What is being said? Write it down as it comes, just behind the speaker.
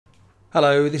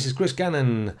Hello, this is Chris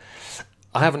Gannon.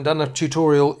 I haven't done a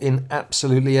tutorial in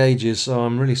absolutely ages, so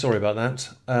I'm really sorry about that.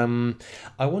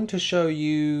 I want to show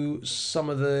you some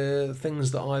of the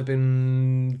things that I've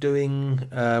been doing,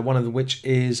 one of which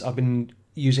is I've been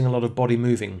using a lot of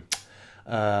Bodymovin,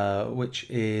 which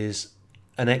is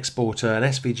an exporter, an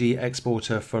SVG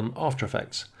exporter from After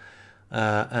Effects.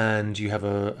 And you have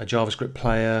a JavaScript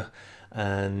player,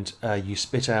 and you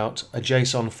spit out a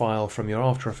JSON file from your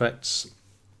After Effects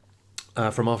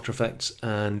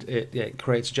and it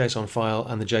creates a JSON file,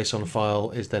 and the JSON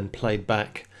file is then played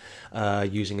back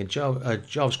using a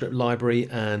JavaScript library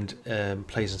and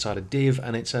plays inside a div,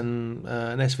 and it's an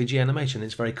SVG animation.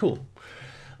 It's very cool.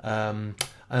 But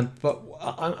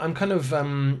I'm kind of,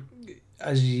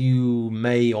 as you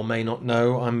may or may not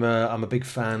know, I'm a big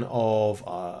fan of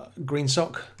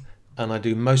GreenSock, and I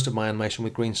do most of my animation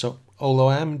with GreenSock, although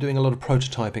I am doing a lot of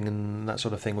prototyping and that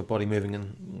sort of thing with Bodymovin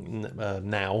and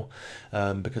now,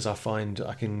 because I find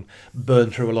I can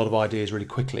burn through a lot of ideas really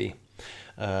quickly,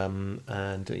 and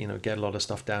get a lot of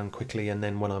stuff down quickly, and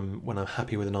then when I'm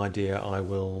happy with an idea, I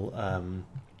will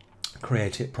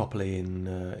create it properly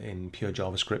in pure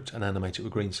JavaScript and animate it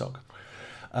with GreenSock.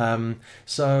 But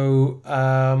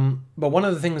one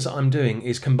of the things that I'm doing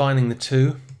is combining the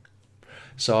two.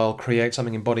 So I'll create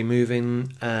something in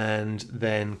Bodymovin and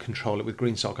then control it with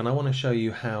GreenSock. And I want to show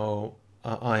you how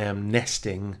I am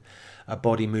nesting a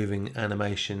Bodymovin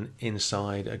animation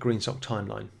inside a GreenSock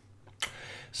timeline.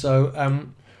 So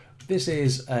this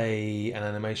is an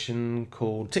animation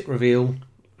called Tick Reveal.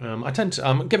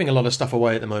 I'm giving a lot of stuff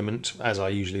away at the moment, as I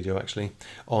usually do actually,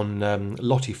 on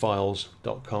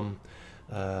lottifiles.com.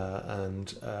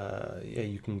 Yeah,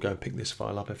 you can go pick this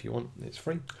file up if you want. It's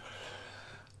free.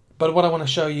 But what I want to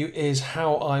show you is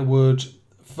how I would,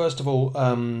 first of all,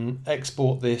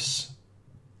 export this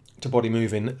to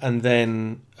Bodymovin and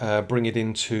then bring it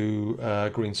into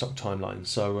GreenSock Timeline.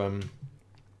 So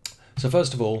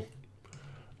first of all,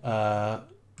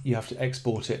 you have to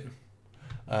export it.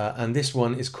 And this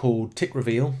one is called Tick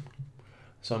Reveal.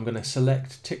 So I'm going to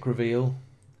select Tick Reveal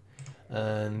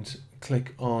and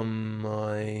click on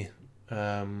my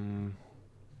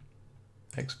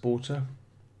exporter.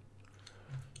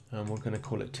 And we're going to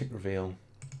call it Tick Reveal.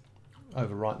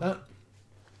 Overwrite that.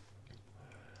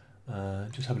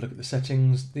 Just have a look at the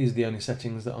settings. These are the only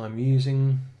settings that I'm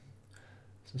using.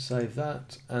 So save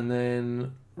that and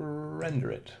then render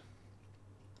it.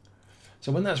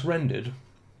 So when that's rendered,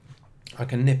 I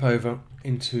can nip over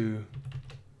into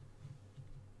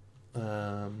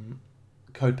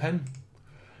CodePen,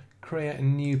 create a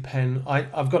new pen.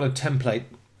 I've got a template,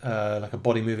 like a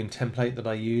Bodymovin template that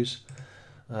I use.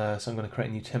 So I'm going to create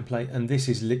a new template, and this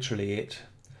is literally it.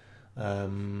 I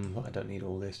don't need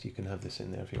all this. You can have this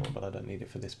in there if you want, but I don't need it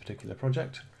for this particular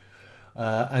project.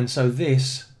 And so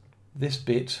this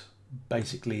bit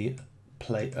basically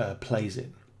plays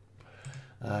it.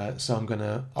 So I'm going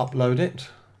to upload it.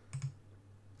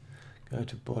 Go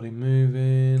to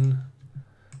Bodymovin,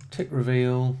 Tick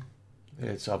Reveal.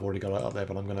 I've already got it up there,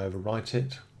 but I'm going to overwrite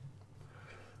it.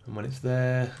 And when it's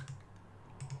there,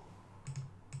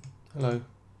 hello.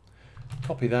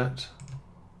 Copy that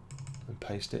and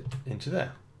paste it into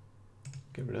there.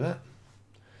 Get rid of that.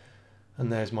 And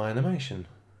there's my animation.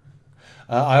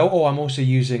 I'm also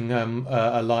using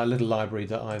a little library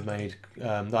that I've made.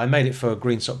 I made it for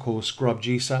GreenSock called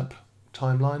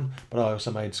ScrubGSAPTimeline, but I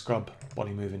also made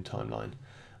ScrubBodymovinTimeline.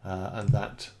 And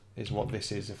that is what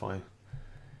this is. If I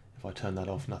turn that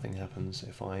off, nothing happens.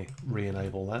 If I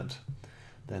re-enable that,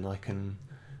 then I can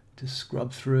just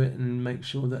scrub through it and make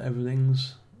sure that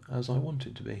everything's as I want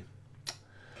it to be.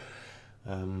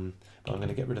 But I'm going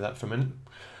to get rid of that for a minute.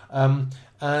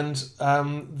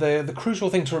 The crucial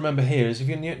thing to remember here is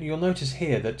you'll notice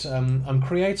here that I'm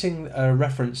creating a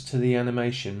reference to the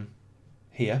animation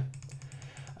here.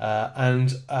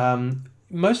 Most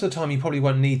of the time you probably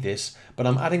won't need this, but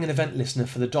I'm adding an event listener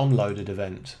for the DOM-loaded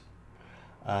event.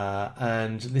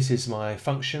 And this is my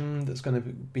function that's going to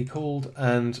be called,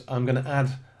 and I'm going to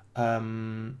add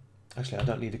actually, I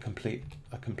don't need a complete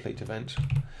event.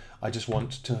 I just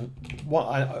want to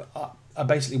I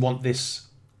basically want this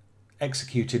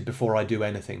executed before I do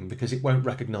anything, because it won't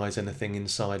recognize anything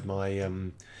inside my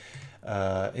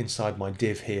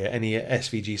div here. Any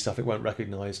SVG stuff it won't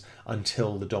recognize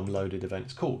until the DOM loaded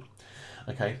event's called.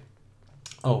 Okay.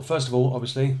 Oh, first of all,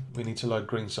 obviously we need to load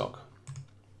GreenSock.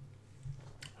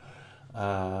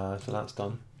 So that's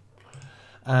done.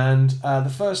 And the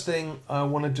first thing I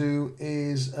want to do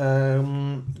is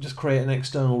just create an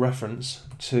external reference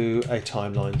to a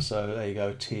timeline. So there you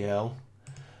go, TL.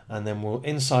 And then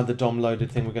inside the DOM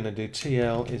loaded thing, we're going to do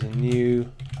TL is a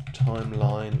new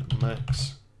timeline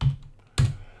max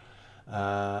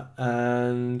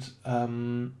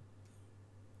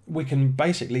we can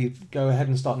basically go ahead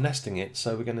and start nesting it.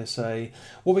 So we're going to say,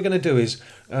 what we're going to do is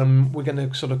we're going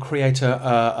to sort of create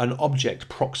an object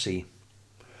proxy,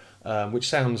 which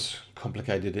sounds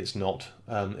complicated. It's not.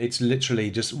 It's literally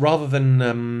just, rather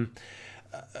than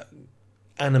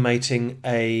animating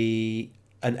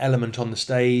an element on the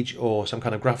stage or some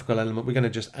kind of graphical element, we're going to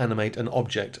just animate an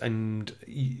object and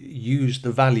use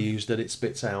the values that it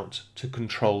spits out to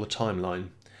control the timeline.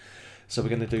 So we're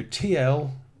going to do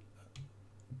TL.to.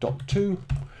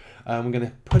 We're going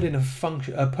to put in a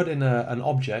function, an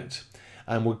object,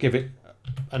 and we'll give it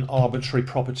an arbitrary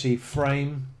property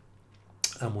frame,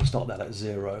 and we'll start that at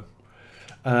 0.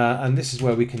 And this is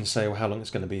where we can say how long it's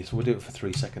going to be. So we'll do it for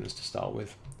 3 seconds to start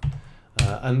with.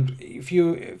 And if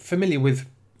you're familiar with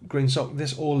GreenSock,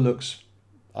 this all looks,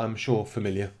 I'm sure,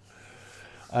 familiar.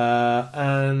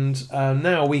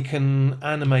 Now we can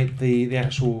animate the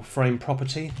actual frame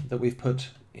property that we've put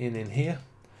in here.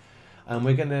 And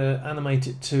we're going to animate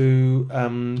it to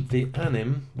the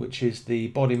anim, which is the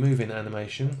body moving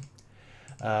animation.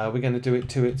 We're going to do it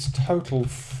to its total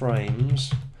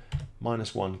frames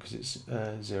 -1 because it's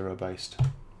 0 based.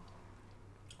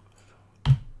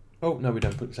 Oh, no, we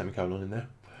don't put the semicolon in there.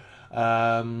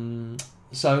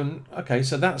 Okay,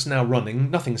 so that's now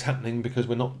running. Nothing's happening because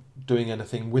we're not doing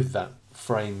anything with that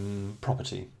frame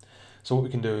property. So what we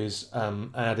can do is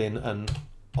add in an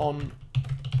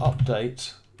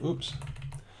onUpdate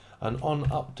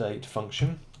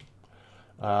function,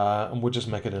 and we'll just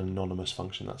make it an anonymous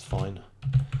function. That's fine.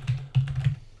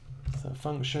 So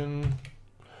function.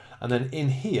 And then in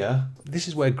here, this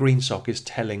is where GreenSock is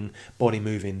telling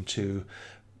Bodymovin to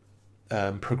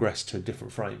progress to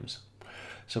different frames.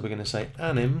 So we're going to say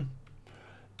anim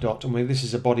dot, and this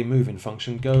is a Bodymovin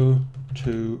function, go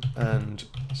to and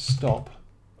stop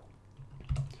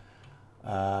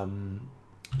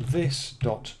this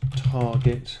dot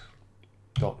target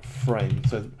dot frame.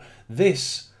 So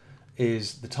this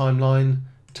is the timeline,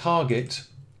 target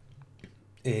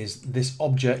is this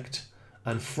object,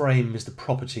 and frame is the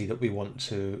property that we want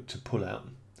to pull out.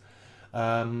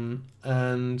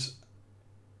 And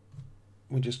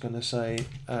we're just going to say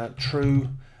true,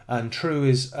 and true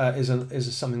is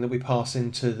something that we pass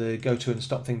into the go to and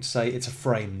stop thing to say it's a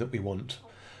frame that we want,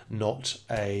 not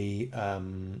a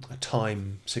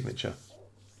time signature.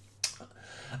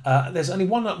 There's only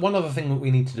one other thing that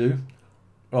we need to do,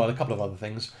 well, a couple of other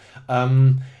things.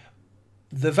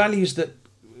 The values that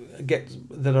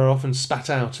are often spat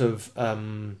out of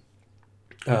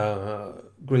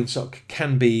GreenSock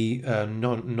can be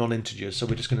non-integers, so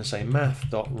we're just going to say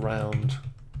math.round,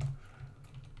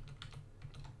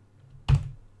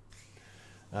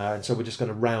 and so we're just going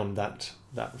to round that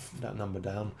number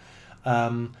down,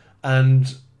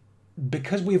 and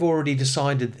because we've already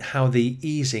decided how the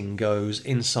easing goes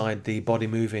inside the body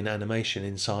moving animation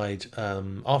inside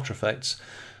After Effects,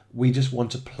 we just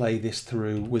want to play this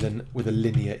through with a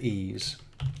linear ease.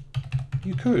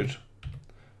 You could,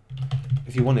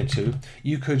 if you wanted to,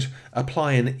 you could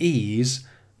apply an ease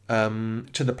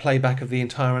to the playback of the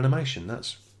entire animation.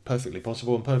 That's perfectly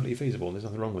possible and perfectly feasible. There's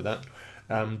nothing wrong with that.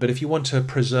 But if you want to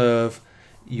preserve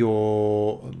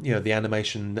the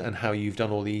animation and how you've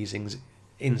done all the easings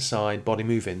inside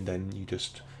Bodymovin, then you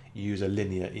just use a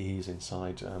linear ease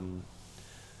inside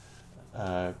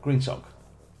GreenSock.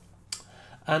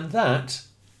 And that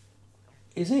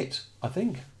is it, I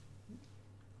think.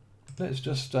 Let's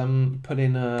just put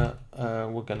in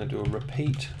we're going to do a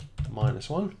repeat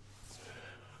 -1.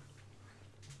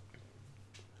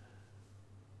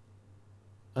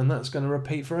 And that's going to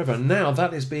repeat forever. Now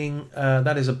that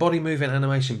is a body moving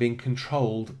animation being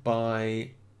controlled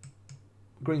by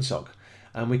GreenSock,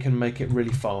 and we can make it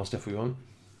really fast if we want.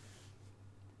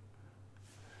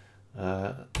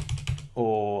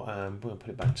 We'll put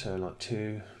it back to like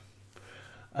 2.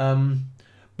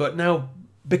 But now,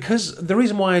 because the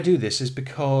reason why I do this is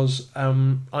because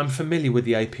I'm familiar with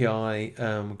the API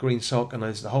GreenSock, and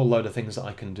there's a whole load of things that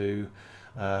I can do.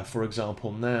 For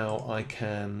example, now I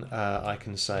can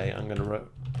say I'm going to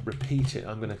repeat it.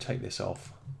 I'm going to take this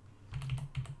off,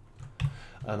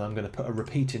 and I'm going to put a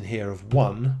repeat in here of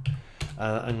 1,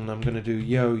 and I'm going to do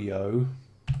yo-yo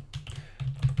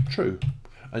true,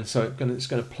 and so it's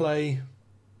going to play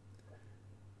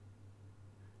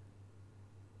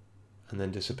and then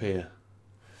disappear.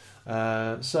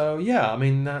 So yeah, I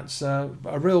mean, that's a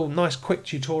real nice quick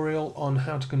tutorial on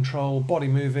how to control body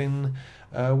moving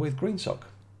with GreenSock.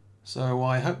 So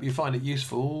I hope you find it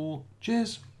useful.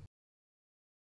 Cheers.